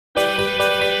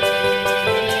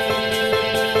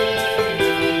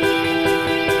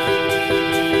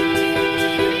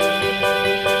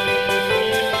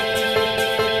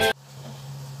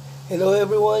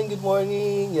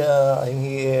morning. Yeah, I'm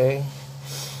here.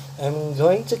 I'm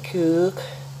going to cook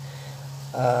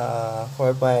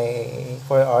for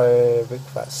our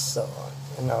breakfast. So,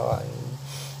 I'm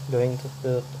going to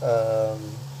cook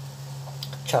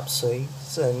chapsoi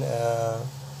and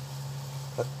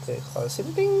what do you call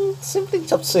simpleng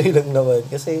chapsoi lang naman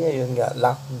kasi ngayon nga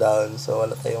lockdown, so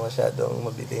wala tayong masyadong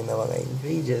mabili na mga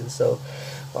ingredients. So,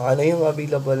 kung ano yung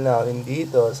available namin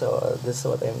dito. So, this is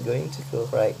what I'm going to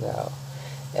cook right now.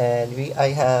 And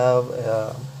I have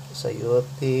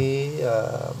sayote,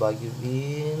 bagu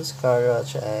beans,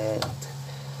 carrots, and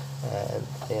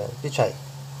yeah, pichay.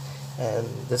 And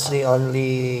that's the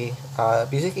only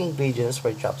basic ingredients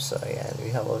for chopsoy. And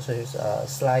we have also a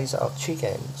slice of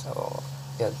chicken. So,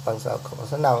 yan, pang ko.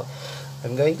 So now,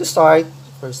 I'm going to start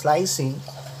for slicing.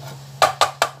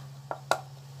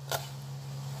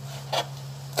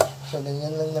 So,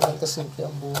 ganyan lang naman kasimple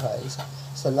ang buhay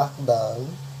sa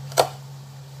lockdown.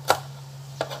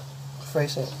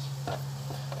 First,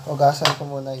 hugasan ko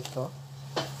muna ito.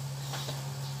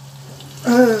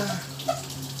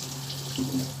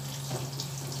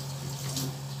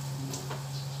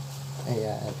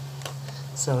 Ayan.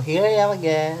 So, here I am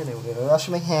again. I'm gonna wash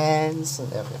my hands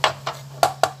and everything.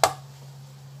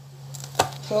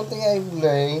 Something I've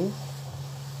learned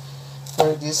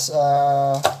for this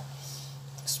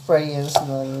experience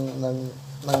ng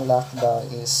lockdown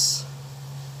is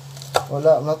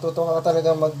matuto ka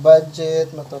talaga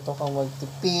mag-budget, matuto kang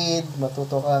magtipid,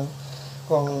 matuto kang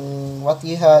kung what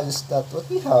you have is that what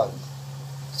you have.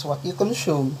 It's what you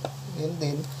consume. Yun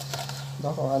din.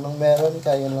 No, kung anong meron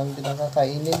ka, yun lang din ang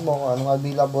kakainin mo, kung anong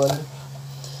available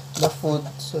na food.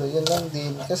 So, yun lang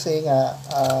din. Kasi nga,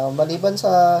 maliban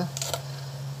sa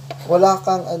wala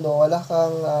kang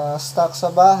stock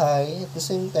sa bahay, at the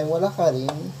same time, wala ka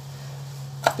rin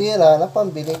pera na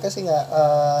pambili kasi nga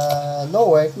no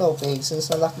work, no pay.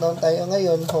 Since na lockdown tayo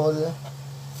ngayon, whole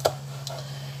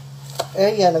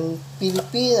area ng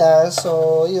Pilipinas,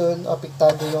 so yun,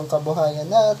 apektado yung kabuhayan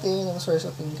natin, ang source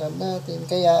of income natin.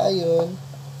 Kaya ayun,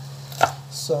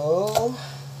 so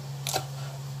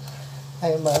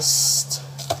I must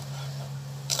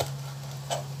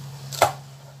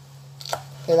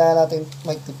kailangan natin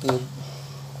magtipid.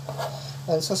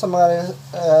 And so sa mga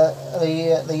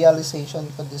realization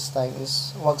ko this time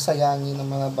is huwag sayangin ng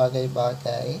mga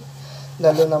bagay-bagay,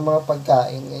 lalo na mga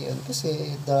pagkain ngayon,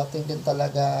 kasi darating din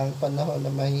talaga ang panahon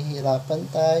na mahihirapan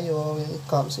tayo when it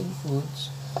comes in foods.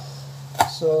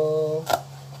 So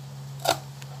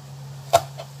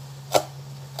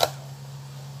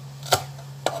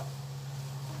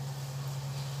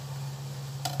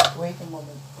wait a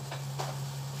moment.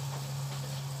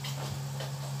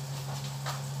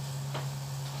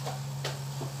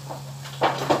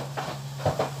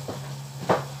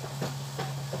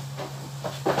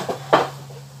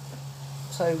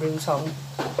 So, I bring some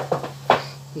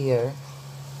here.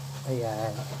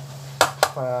 Ayan.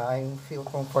 Para I feel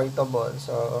comfortable.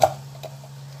 So,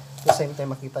 at the same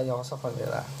time, makita nyo ako sa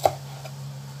camera.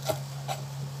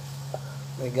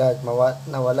 My God,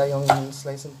 nawala yung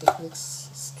slicing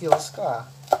techniques skills ka.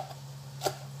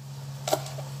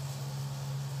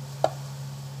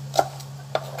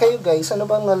 Kayo guys, ano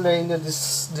bang na-learn nyo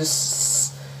this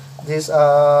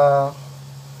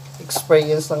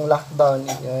experience ng lockdown?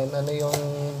 Yan, ano yung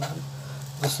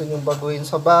gusto nyong baguhin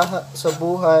sa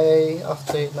buhay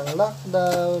after ng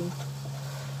lockdown?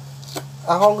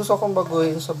 Ako, ang gusto kong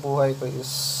baguhin sa buhay ko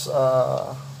is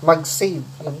mag-save.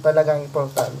 Yun talagang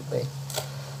importante.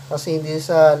 Kasi hindi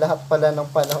sa lahat pala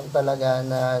ng panahon talaga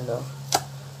na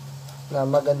na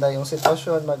maganda yung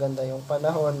sitwasyon, maganda yung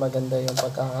panahon, maganda yung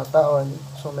pagkakataon.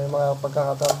 So may mga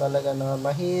pagkakataon talaga na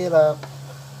mahirap,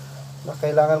 na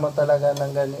kailangan mo talaga ng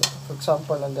ganito. For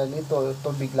example, ng ganito, ito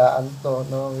biglaan to,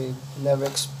 no? We never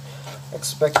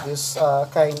expect this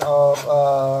kind of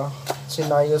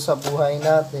scenario sa buhay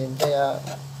natin. Kaya,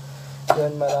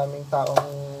 yun, maraming taong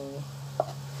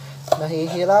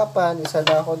nahihirapan. Isa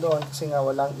na ako doon kasi nga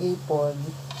walang ipon.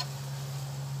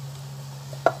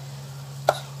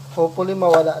 Hopefully,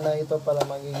 mawala na ito para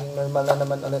magiging normal na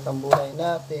naman ulit ang buhay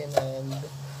natin. And,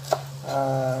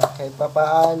 kahit pa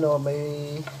paano,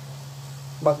 may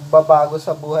magbabago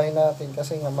sa buhay natin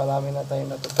kasi nga marami na tayong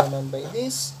natutunan by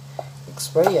this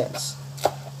experience.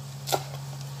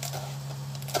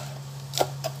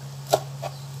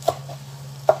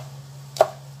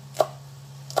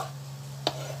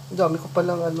 Dami ko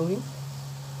palang anuhin.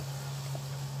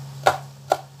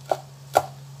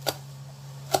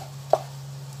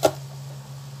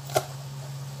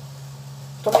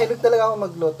 So, mahilig talaga ako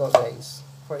magluto, guys.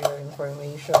 For your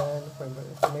information, of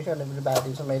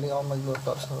everybody. So, mahilig ako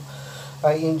magluto. So,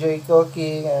 I enjoy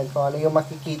cooking and kung ano yung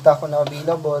makikita ko na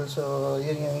available. So,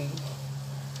 yun yung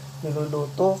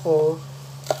niluluto ko.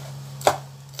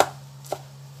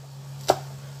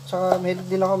 Tsaka, meron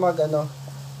din ako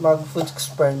mag food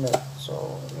experiment.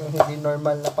 So, yung hindi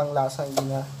normal na panglasa hindi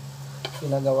na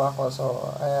ginagawa ko. So,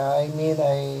 I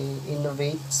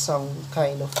innovate some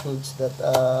kind of foods that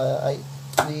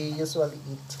we usually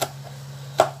eat.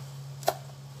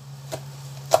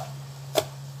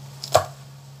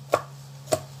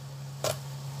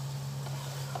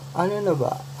 Ano na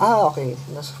ba? Okay.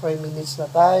 Nasa 5 minutes na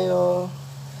tayo.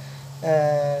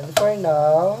 And for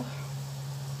now,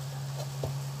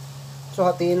 so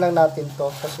hatiin lang natin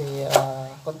to kasi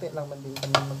konti lang man din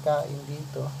kami magkain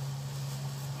dito.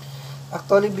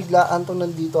 Actually, biglaan to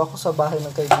nandito ako sa bahay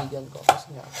ng kaibigan ko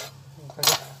kasi nga,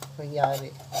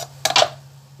 nangyari.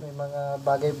 May mga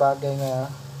bagay-bagay na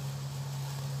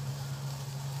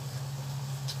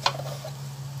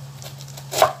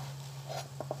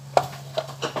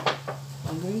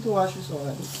I'm going to wash this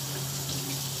one.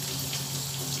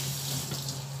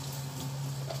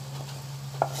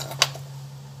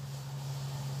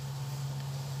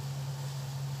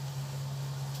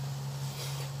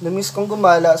 Namiss kong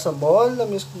gumala sa mall,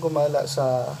 namiss kong gumala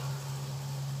sa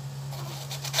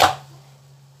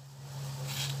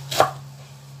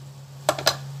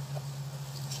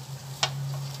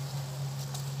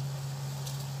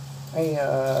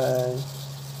ayan.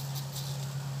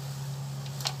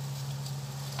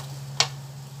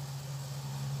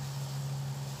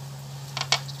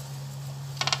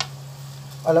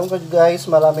 Alam ko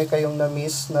guys, marami kayong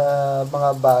na-miss na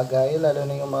mga bagay, lalo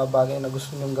na yung mga bagay na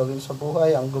gusto nyong gawin sa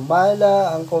buhay. Ang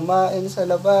gumala, ang kumain sa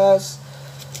labas,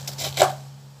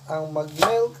 ang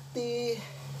mag-milk tea.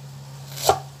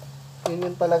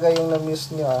 Yun talaga yung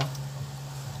na-miss nyo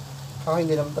Ako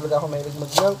hindi naman talaga ako mahilig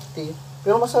mag-milk tea.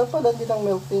 Pero masarap pala din ang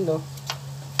milk tea, no?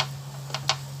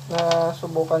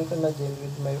 Nasubukan ko na din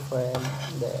with my friend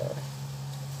there.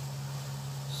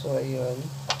 So, ayun.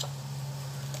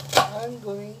 I'm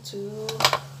going to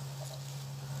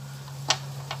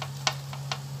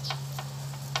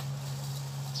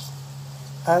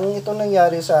ang itong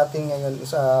nangyari sa atin ngayon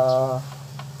sa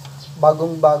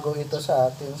bagong-bago ito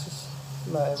sa atin.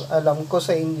 Alam ko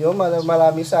sa inyo,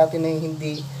 marami sa atin na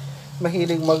hindi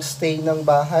mahilig magstay ng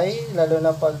bahay, lalo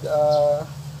na pag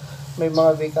may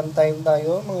mga vacant time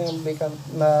tayo, mga vacant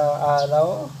na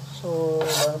araw. So,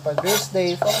 pag rest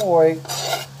day from work,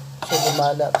 so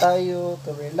gumala tayo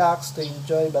to relax, to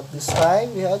enjoy, but this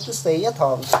time we have to stay at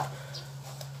home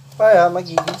para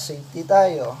magiging safety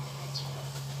tayo.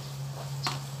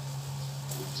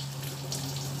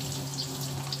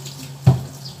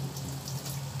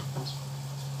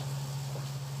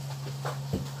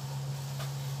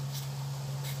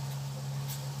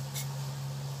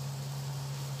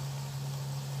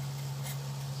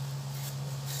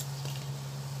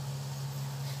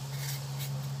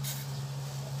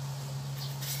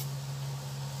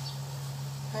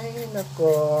 Ay,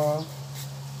 nako.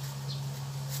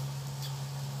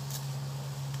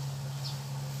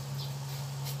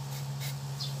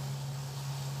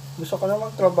 Gusto ko na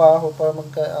magtrabaho para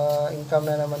magka-income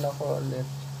na naman ako ulit.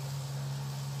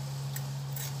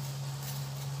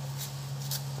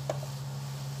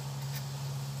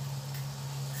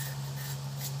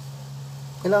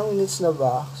 Ilang minutes na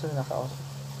ba? Kasi nakausap.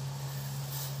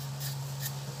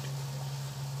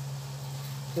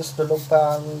 Tapos tulog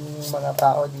pa ang mga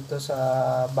tao dito sa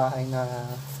bahay na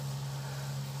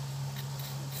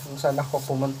kung saan ako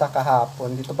pumunta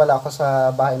kahapon. Dito pala ako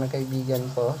sa bahay ng kaibigan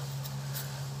ko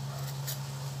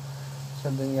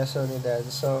sa Dunya Soledad.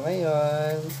 So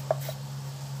ngayon,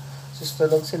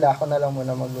 tulog sila, ako na lang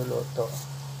muna magluluto.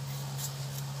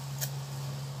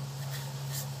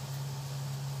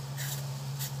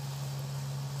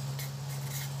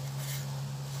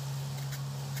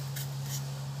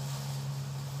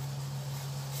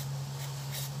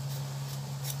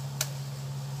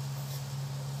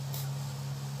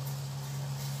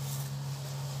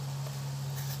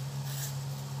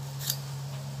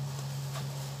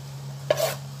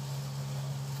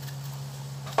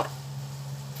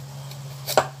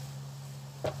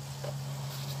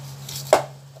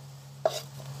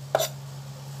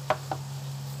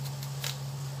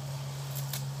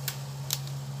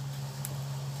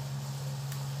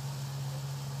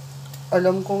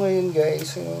 Alam ko ngayon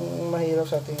guys, yung mahirap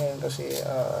sa atin ngayon kasi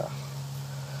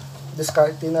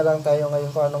diskarte na lang tayo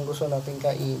ngayon kung anong gusto natin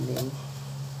kainin.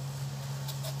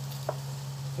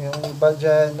 Yung iba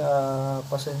dyan,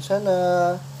 pasensya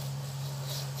na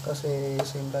kasi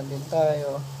same lang din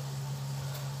tayo.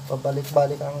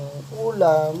 Pabalik-balik ang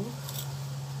ulam.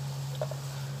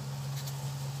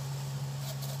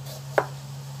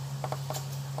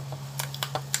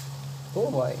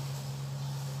 why.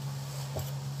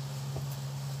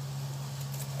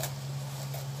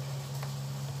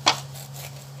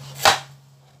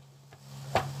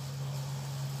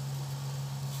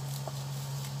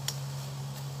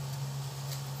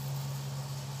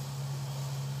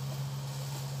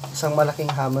 Isang malaking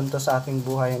hamon to sa ating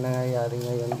buhay na nangyayari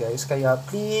ngayon, guys. Kaya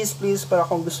please, para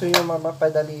kung gusto niyo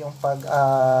mapadali yung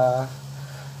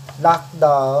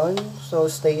lockdown, so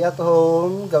stay at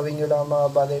home, gawin niyo lang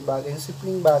mga bagay-bagay,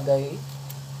 simpleng bagay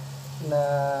na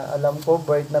alam ko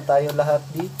bored na tayo lahat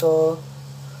dito.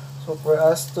 So for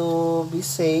us to be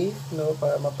safe, no,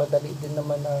 para mapadali din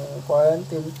naman ang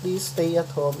quarantine, please stay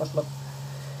at home at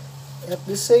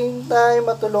the same time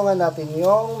matulungan natin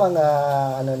yung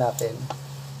mga natin.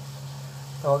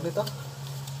 Tawag dito?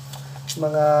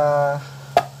 Mga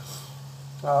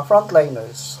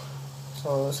frontliners.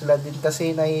 So, sila din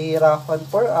kasi nahihirapan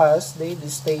for us. They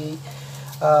stay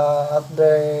at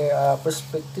their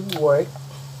prospective work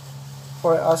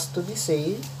for us to be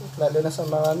safe. Lalo na sa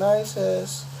mga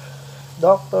nurses,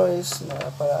 doctors, na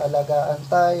para alagaan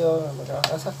tayo, na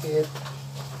magkakasakit.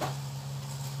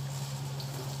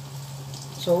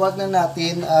 So, wag na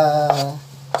natin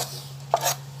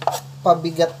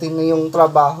pabigatin na yung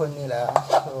trabaho nila.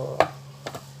 So,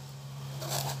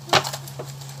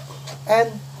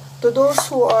 and to those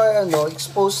who are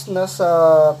exposed na sa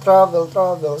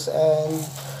travels and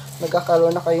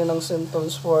nagkakaroon na kayo ng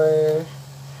symptoms for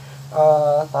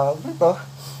tawag nito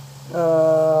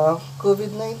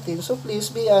COVID-19, so please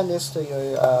be honest to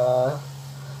your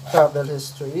travel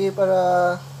history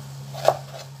para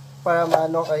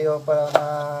maano kayo, para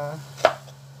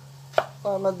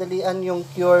madalian yung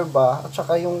cure ba, at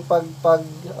saka yung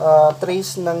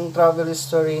trace ng travel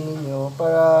history ninyo,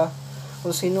 para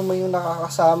kung sino man yung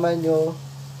nakakasama nyo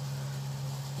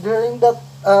during that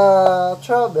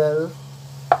travel,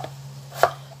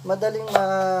 madaling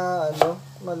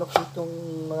malukit yung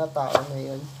mga tao na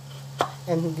yun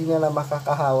and hindi na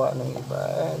makakahawa ng iba.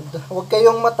 And huwag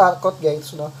kayong matakot,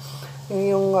 guys, no.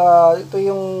 Ito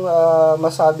yung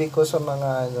masabi ko sa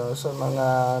mga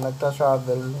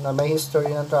nagta-travel na may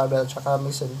history ng travel at saka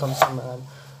may symptoms naman.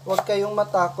 Huwag kayong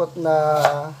matakot na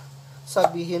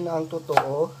sabihin ang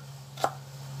totoo.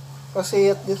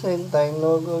 Kasi at the same time,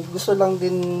 no, gusto lang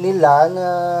din nila na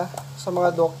sa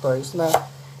mga doctors na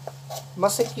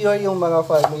ma-secure yung mga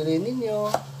family ninyo,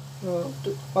 no,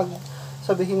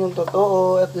 sabihin yung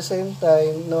totoo. At the same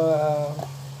time, no,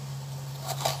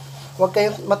 huwag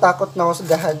kayong matakot na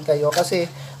husgahan kayo kasi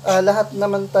lahat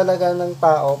naman talaga ng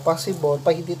tao, possible,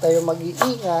 pag hindi tayo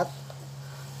mag-iingat,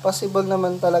 possible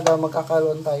naman talaga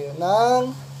magkakaroon tayo ng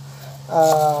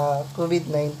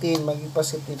COVID-19, maging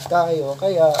positive tayo.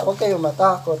 Kaya huwag kayong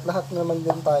matakot, lahat naman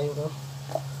din tayo, no?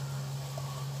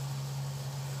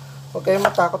 Huwag kayong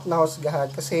matakot na husgahan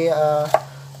kasi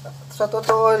sa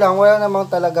totoo lang, wala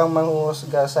namang talagang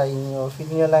manghuhusga sa inyo.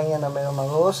 Feel nyo lang yan na may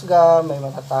manghuhusga, may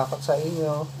matatakot sa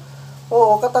inyo.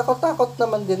 Oo, katakot-takot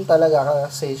naman din talaga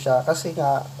kasi siya. Kasi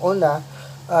nga, una,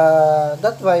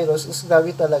 that virus is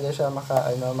grabe talaga siya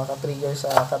maka-trigger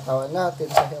sa katawan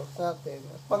natin, sa health natin.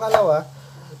 Pangalawa,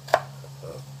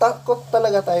 takot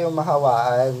talaga tayong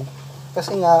mahawaan.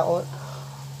 Kasi nga,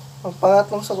 ang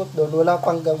pangatlong sagot doon, wala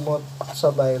pang gamot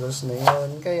sa virus na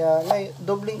yun. Kaya,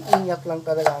 dobling ingat lang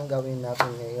talaga ang gawin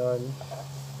natin ngayon.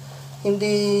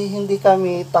 Hindi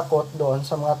kami takot doon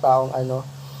sa mga taong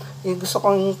yung gusto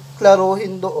kong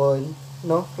klaruhin doon,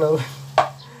 no?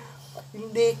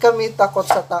 Hindi kami takot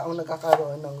sa taong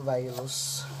nagkakaroon ng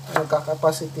virus,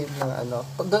 nagkaka-positive ng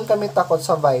doon kami takot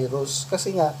sa virus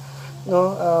kasi nga,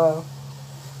 no,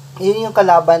 yun yung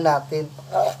kalaban natin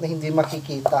na hindi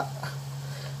makikita.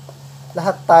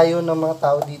 Lahat tayo ng mga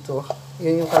tao dito,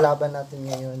 yun yung kalaban natin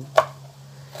ngayon.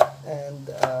 And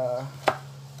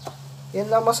yun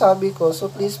lang masabi ko. So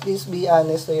please be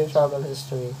honest to your travel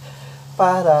history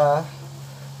para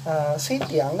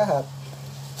safety ang lahat.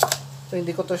 So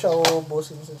hindi ko to siya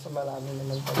uubusin sa marami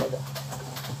naman talaga.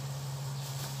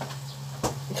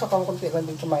 Isa kang kunti lang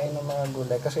din kumain ng mga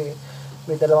gulay kasi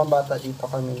may dalawang bata dito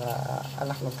kami na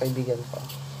anak ng kaibigan ko.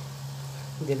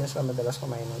 Hindi na sila madalas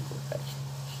kumain ng gulay.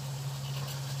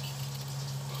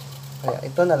 Kaya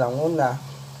ito na lang muna.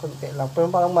 Kunti lang.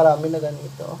 Pero parang marami na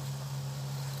ganito.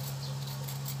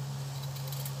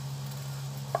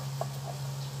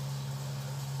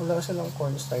 Wala kasi ng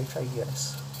cornstarch, I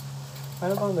guess.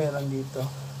 Ano bang meron dito?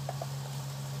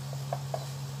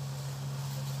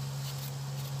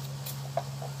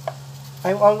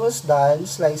 I'm almost done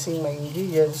slicing my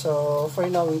ingredients. So, for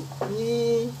now,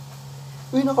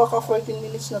 nakaka 14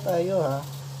 minutes na tayo, ha.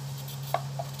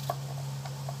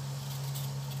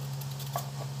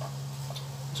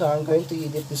 So I'm going to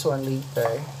edit this one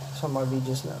later sa mga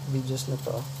videos na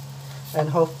to.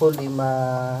 And hopefully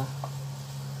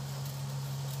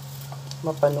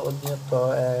mapanood nyo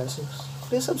to, and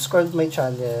please subscribe my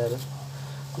channel.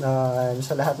 No, and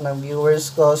sa lahat ng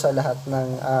viewers ko, sa lahat ng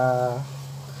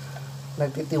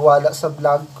nagtitiwala sa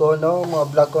vlog ko, no, mga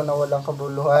vlog ko na walang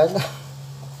kabuluhan.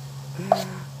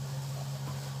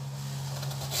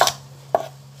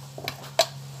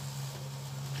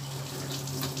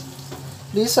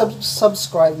 Please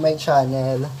subscribe my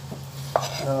channel,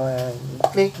 no, and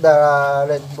click the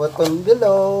red button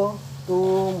below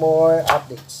for more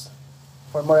updates.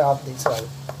 Sorry.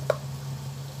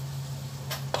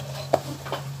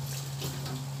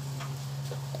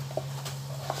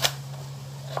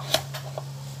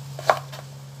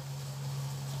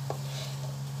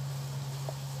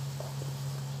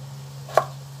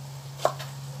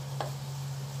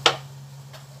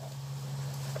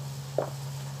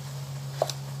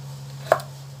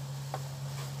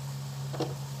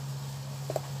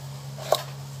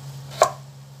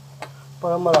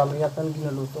 Parang marami yata ang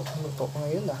ginuluto ko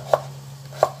ngayon ah.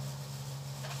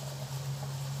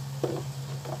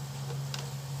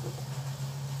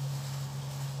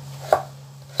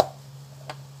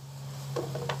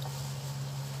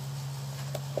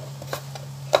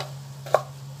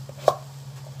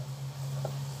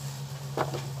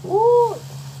 Woo!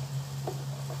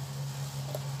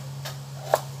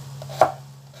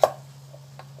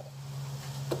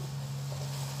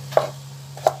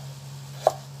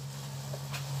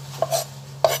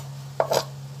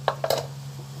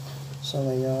 So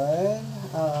ngayon,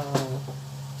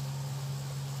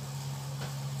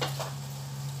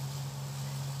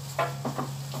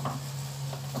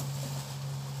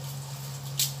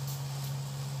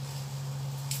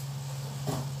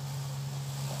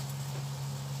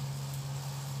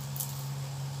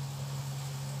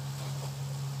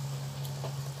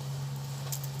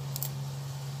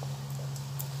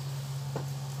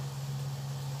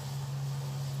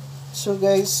 so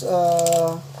guys,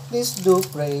 please do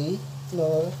pray,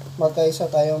 no,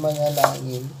 magkaisa tayong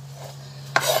manalangin.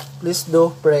 Please do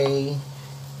pray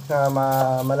na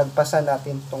malagpasan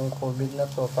natin tong COVID na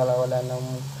to, para wala nang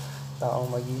taong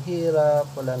maghihirap,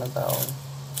 wala nang taong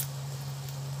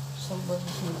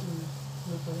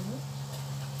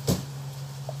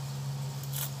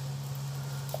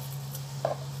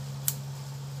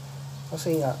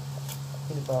kasi nga,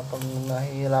 di ba, pag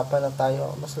nahihirapan na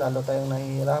tayo, mas lalo tayong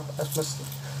nahihirap, at mas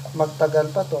magtagal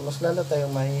pa to, mas lalo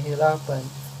tayong mahihirapan.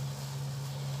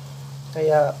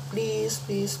 Kaya please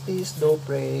do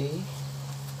pray.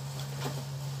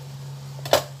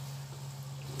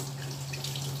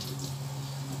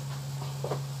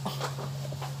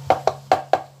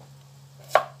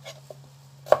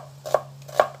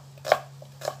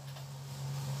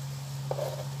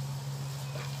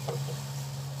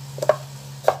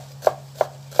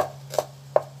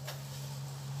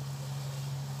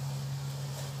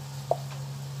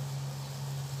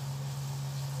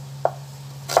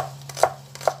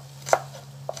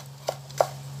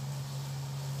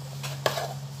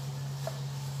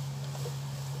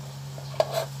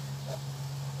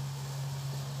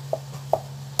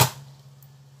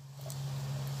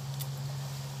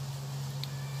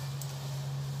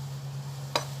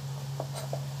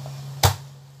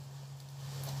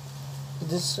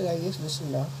 I guess this is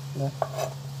enough. No?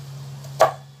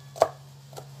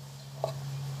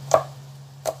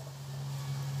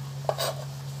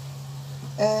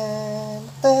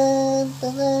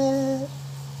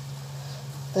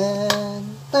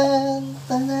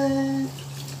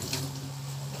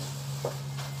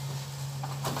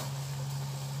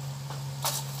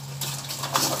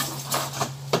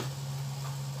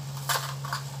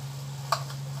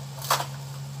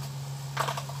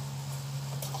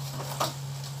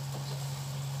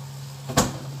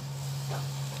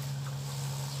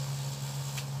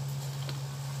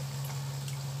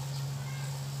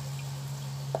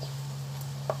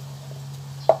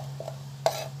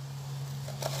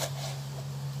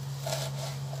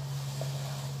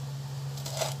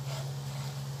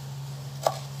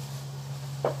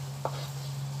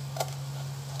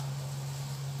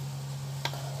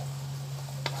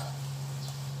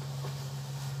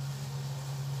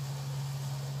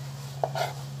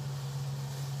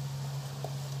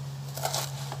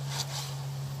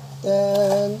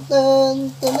 And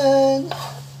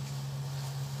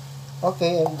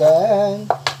okay, I'm done.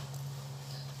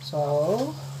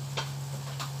 So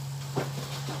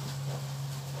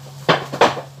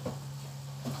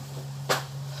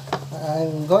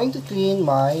I'm going to clean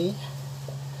my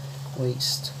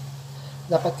waste.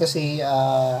 Dapat kasi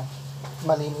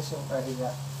malinis yung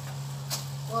area.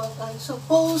 What I'm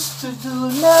supposed to do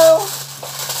now?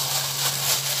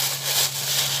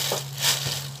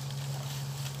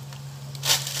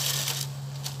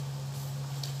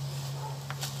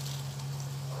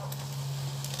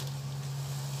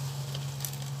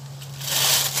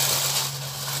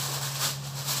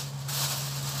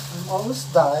 I'm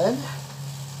almost done.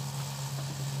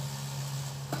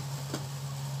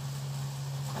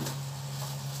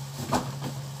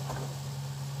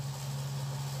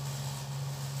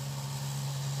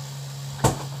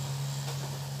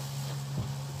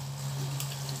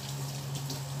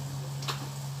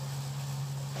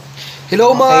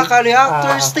 Hello mga Okay.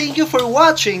 ka-reactors, thank you for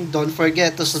watching. Don't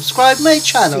forget to subscribe my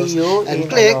channel See you and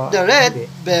in, click ano, the red hindi.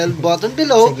 bell button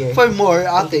below Sige. for more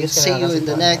Introduce updates. ka See na you kasi in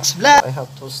the paano. next vlog. I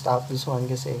have to stop this one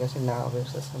kasi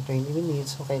nakaka-versus ng 20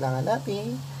 minutes. So, kailangan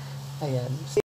natin, ayan,